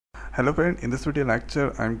Hello friend, in this video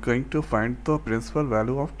lecture I am going to find the principal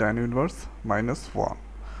value of tan inverse minus 1.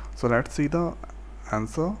 So let's see the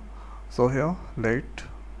answer. So here let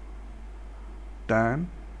tan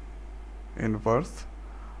inverse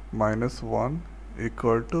minus 1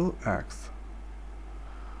 equal to x.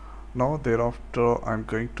 Now thereafter I am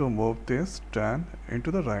going to move this tan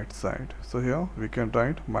into the right side. So here we can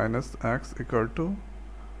write minus x equal to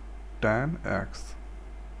tan x,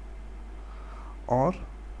 or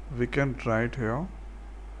we can write here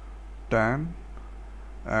tan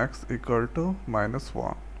x equal to minus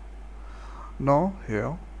 1. Now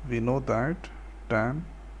here we know that tan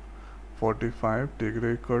 45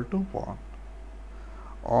 degree equal to 1,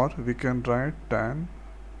 or we can write tan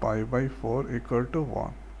pi by 4 equal to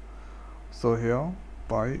 1. So here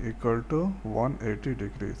pi equal to 180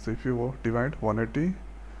 degrees. So if you divide 180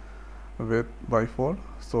 with by 4,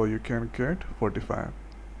 so you can get 45.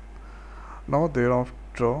 Now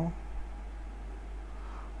thereafter,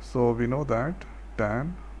 so we know that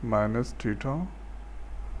tan minus theta,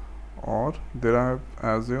 or there I have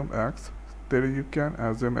assume x, there you can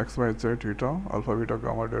assume x, y, z, theta, alpha, beta,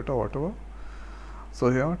 gamma, delta, whatever. So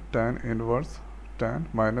here tan inverse tan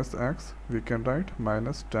minus x, we can write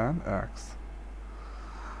minus tan x,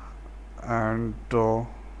 and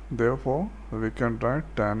therefore we can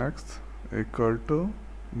write tan x equal to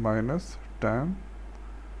minus tan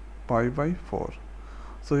pi by 4.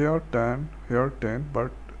 So here tan, here 10,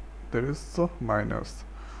 but there is a minus,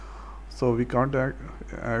 so we can't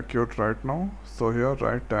accurate right now. So here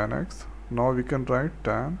write tan x. Now we can write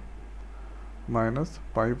tan minus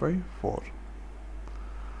pi by 4.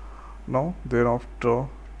 Now thereafter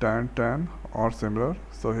tan are similar,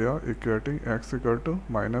 so here equating x equal to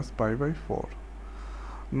minus pi by 4.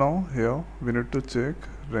 Now here we need to check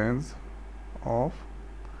range of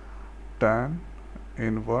tan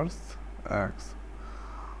inverse x.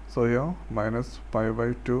 So here minus pi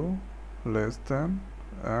by 2 less than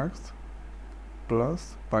x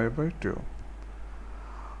plus pi by 2.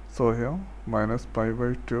 So here minus pi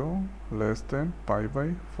by 2 less than pi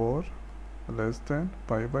by 4 less than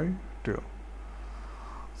pi by 2.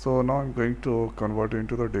 So now I'm going to convert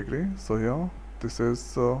into the degree. So here this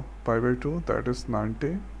is pi by 2, that is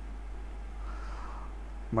 90,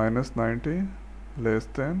 minus 90 less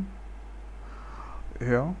than,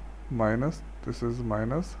 here minus, this is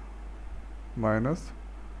minus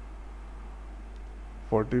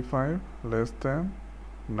 45 less than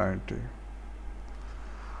 90.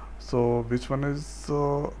 So which one is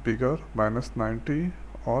bigger, minus 90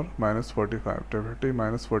 or minus 45? Definitely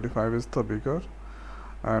minus 45 is the bigger,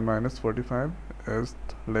 and minus 45 is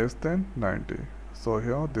less than 90. So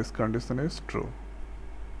here this condition is true.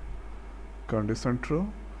 Condition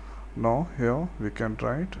true. Now here we can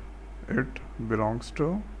write it belongs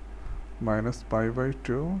to minus pi by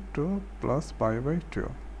 2 to plus pi by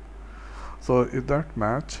 2. So if that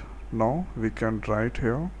match, now we can write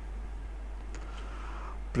here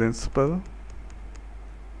principal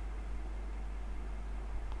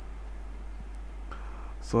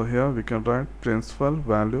so here we can write principal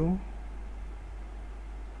value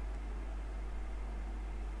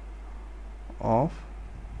of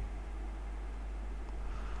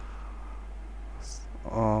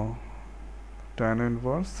tan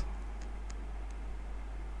inverse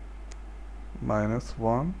minus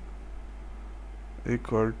 1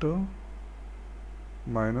 equal to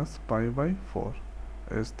minus pi by 4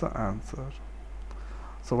 is the answer.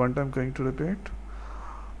 So one time going to repeat.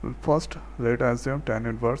 First let us assume tan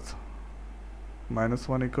inverse minus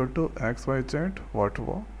 1 equal to x, y, z,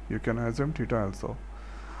 whatever. You can assume theta also.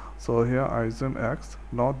 So here I assume x.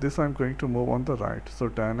 Now this I am going to move on the right. So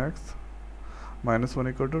tan x minus 1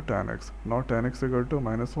 equal to tan x. Now tan x equal to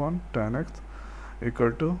minus 1, tan x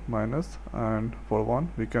equal to minus, and for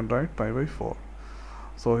 1 we can write pi by 4.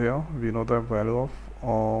 So here we know the value of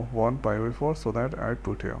 1 pi by 4, so that I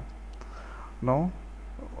put here. Now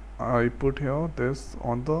I put here this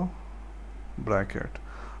on the bracket.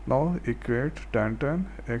 Now equate tan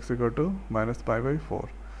x equal to minus pi by 4.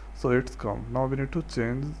 So it's come. Now we need to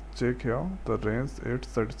check here the range it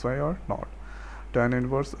satisfy or not. Tan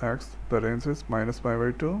inverse x, the range is minus pi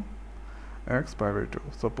by 2 x pi by 2.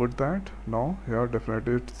 So put that. Now here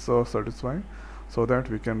definitely it's satisfying, so that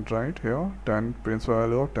we can write here tan principal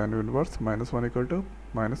value of tan inverse minus 1 equal to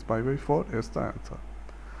minus pi by 4 is the answer.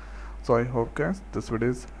 So I hope guys this video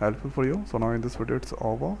is helpful for you. So now in this video it's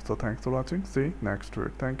over. So thanks for watching. See you next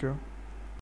video. Thank you.